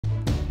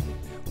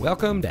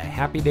Welcome to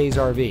Happy Daze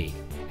RV,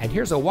 and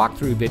here's a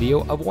walkthrough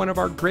video of one of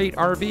our great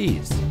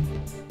RVs.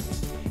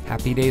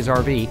 Happy Daze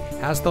RV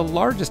has the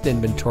largest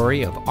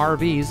inventory of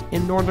RVs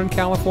in Northern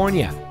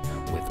California,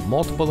 with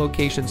multiple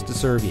locations to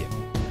serve you.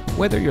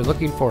 Whether you're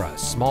looking for a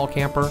small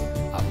camper,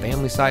 a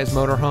family-sized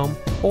motorhome,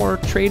 or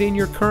trade in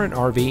your current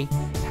RV,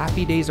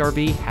 Happy Daze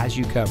RV has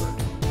you covered.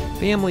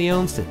 Family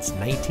owned since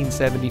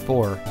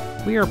 1974,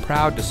 we are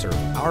proud to serve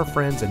our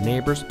friends and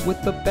neighbors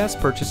with the best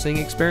purchasing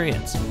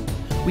experience.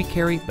 We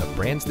carry the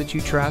brands that you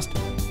trust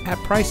at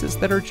prices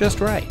that are just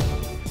right.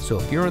 So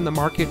if you're in the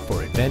market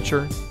for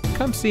adventure,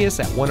 come see us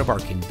at one of our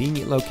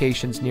convenient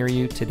locations near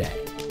you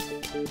today.